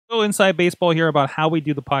little inside baseball here about how we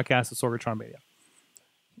do the podcast at Sorgatron Media.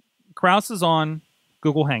 Kraus is on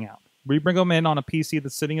Google Hangout. We bring them in on a PC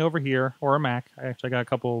that's sitting over here, or a Mac. I actually got a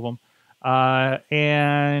couple of them.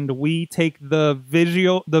 And we take the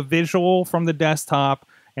visual from the desktop,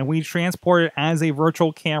 and we transport it as a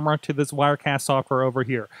virtual camera to this Wirecast software over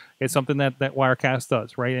here. It's something that Wirecast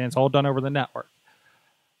does, right? And it's all done over the network.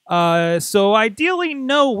 So ideally,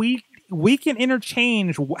 no, we can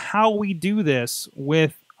interchange how we do this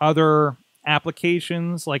with other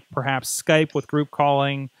applications, like perhaps Skype with group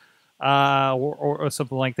calling, or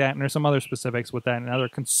something like that. And there's some other specifics with that and other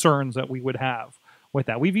concerns that we would have with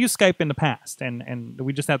that. We've used Skype in the past, and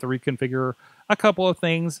we just have to reconfigure a couple of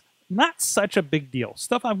things. Not such a big deal.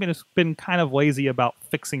 Stuff I've been kind of lazy about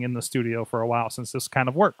fixing in the studio for a while since this kind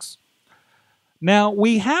of works. Now,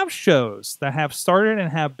 we have shows that have started and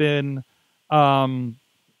have been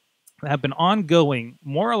ongoing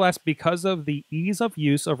more or less because of the ease of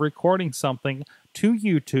use of recording something to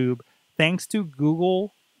YouTube, thanks to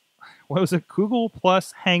Google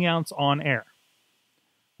Plus Hangouts OnAir,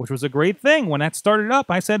 which was a great thing. When that started up,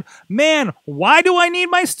 I said, man, why do I need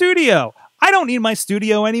my studio? I don't need my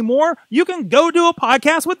studio anymore. You can go do a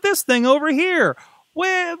podcast with this thing over here.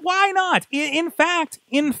 Well, why not? In fact,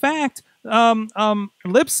 Libsyn,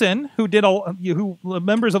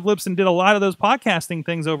 members of Libsyn did a lot of those podcasting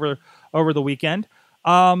things over the weekend.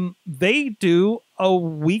 They do a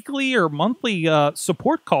weekly or monthly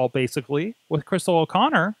support call, basically, with Crystal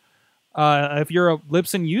O'Connor. If you're a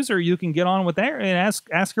Libsyn user, you can get on with there and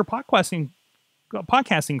ask your podcasting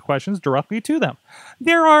questions directly to them.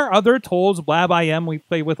 There are other tools, BlabIM, we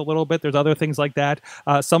play with a little bit. There's other things like that.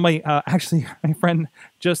 Somebody, actually, my friend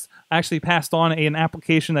just actually passed on an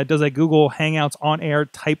application that does a Google Hangouts OnAir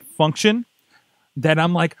type function that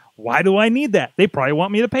I'm like, why do I need that? They probably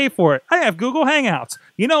want me to pay for it. I have Google Hangouts.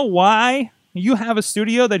 You know why you have a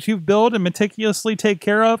studio that you've built and meticulously take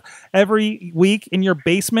care of every week in your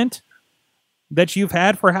basement that you've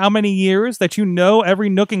had for how many years, that you know every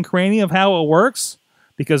nook and cranny of how it works?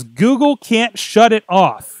 Because Google can't shut it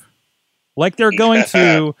off like they're going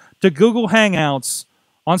to Google Hangouts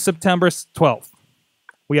on September 12th.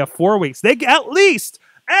 We have 4 weeks. They at least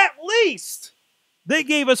they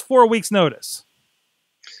gave us 4 weeks notice.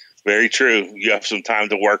 Very true. You have some time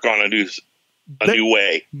to work on a new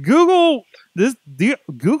way. Google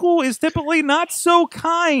is typically not so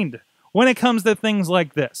kind when it comes to things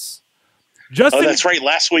like this. That's right.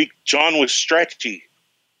 Last week, John was stretchy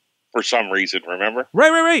for some reason, remember?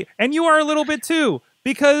 Right. And you are a little bit too,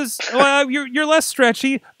 because you're less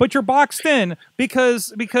stretchy, but you're boxed in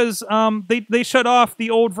because they shut off the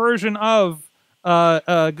old version of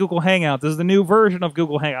Google Hangouts. This is the new version of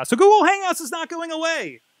Google Hangouts. So Google Hangouts is not going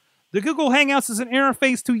away. The Google Hangouts as an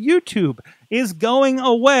interface to YouTube is going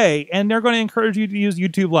away, and they're going to encourage you to use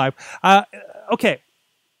YouTube Live.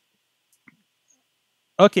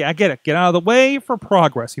 Okay, I get it. Get out of the way for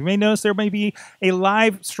progress. You may notice there may be a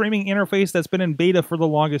live streaming interface that's been in beta for the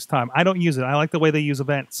longest time. I don't use it. I like the way they use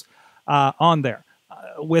events on there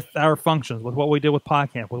with our functions, with what we did with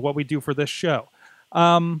PodCamp, with what we do for this show.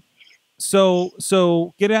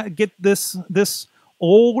 So get this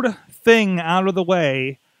old thing out of the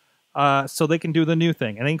way so they can do the new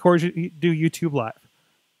thing. And they encourage you to do YouTube Live.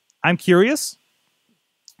 I'm curious,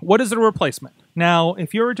 what is the replacement? Now,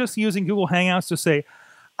 if you're just using Google Hangouts to say,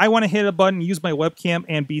 I want to hit a button, use my webcam,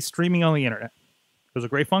 and be streaming on the internet. There's a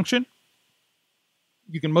great function.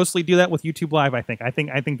 You can mostly do that with YouTube Live, I think. I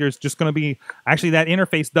think there's just going to be... Actually, that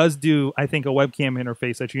interface does do, I think, a webcam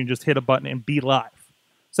interface that you can just hit a button and be live.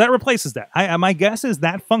 So that replaces that. My guess is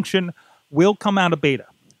that function will come out of beta.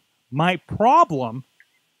 My problem,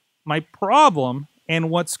 and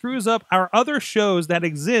what screws up our other shows that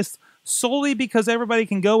exist solely because everybody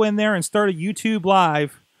can go in there and start a YouTube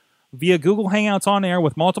Live via Google Hangouts OnAir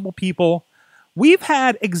with multiple people. We've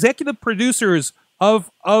had executive producers of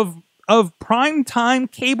primetime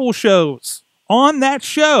cable shows on that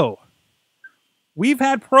show. We've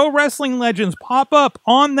had pro wrestling legends pop up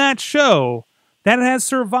on that show that has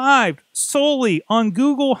survived solely on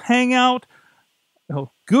Google Plus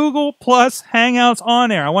Hangouts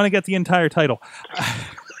OnAir. I want to get the entire title.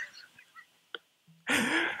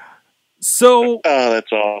 So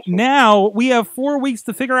that's awesome. Now we have 4 weeks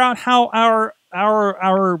to figure out how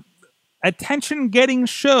our attention-getting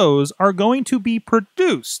shows are going to be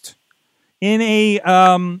produced in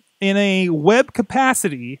a web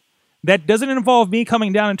capacity that doesn't involve me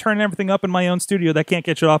coming down and turning everything up in my own studio that can't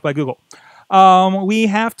get shut off by Google. We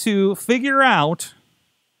have to figure out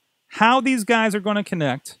how these guys are going to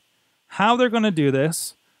connect, how they're going to do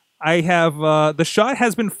this. I have the shot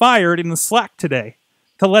has been fired in the Slack today,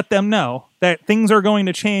 to let them know that things are going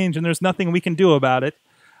to change and there's nothing we can do about it.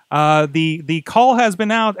 The call has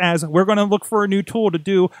been out as we're going to look for a new tool to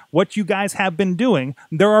do what you guys have been doing.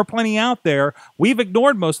 There are plenty out there. We've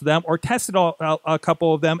ignored most of them or tested a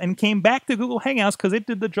couple of them and came back to Google Hangouts because it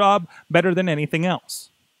did the job better than anything else.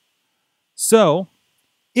 So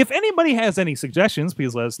if anybody has any suggestions,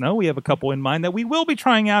 please let us know. We have a couple in mind that we will be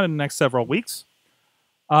trying out in the next several weeks.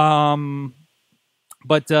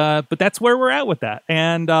 But that's where we're at with that,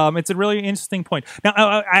 and it's a really interesting point. Now,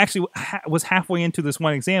 I actually was halfway into this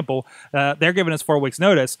one example. They're giving us 4 weeks'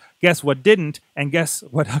 notice. Guess what didn't, and guess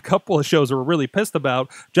what a couple of shows were really pissed about?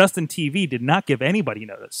 Justin TV did not give anybody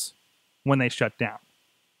notice when they shut down.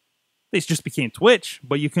 They just became Twitch,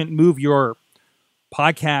 but you couldn't move your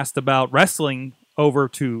podcast about wrestling over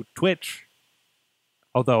to Twitch.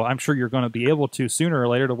 Although I'm sure you're going to be able to sooner or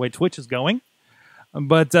later the way Twitch is going.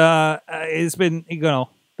 But it's been,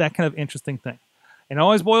 that kind of interesting thing. And it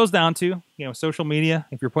always boils down to, social media.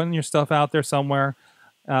 If you're putting your stuff out there somewhere,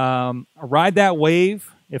 ride that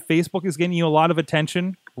wave. If Facebook is getting you a lot of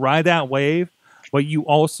attention, ride that wave. But you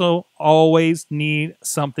also always need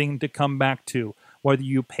something to come back to. Whether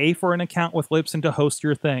you pay for an account with Libsyn to host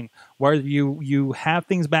your thing, whether you have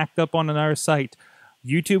things backed up on another site,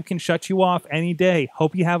 YouTube can shut you off any day.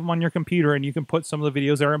 Hope you have them on your computer and you can put some of the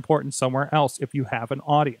videos that are important somewhere else if you have an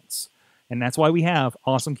audience. And that's why we have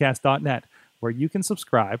awesomecast.net, where you can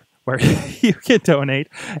subscribe, where you can donate,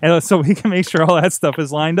 and so we can make sure all that stuff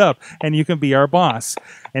is lined up and you can be our boss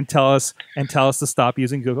and tell us to stop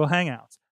using Google Hangouts.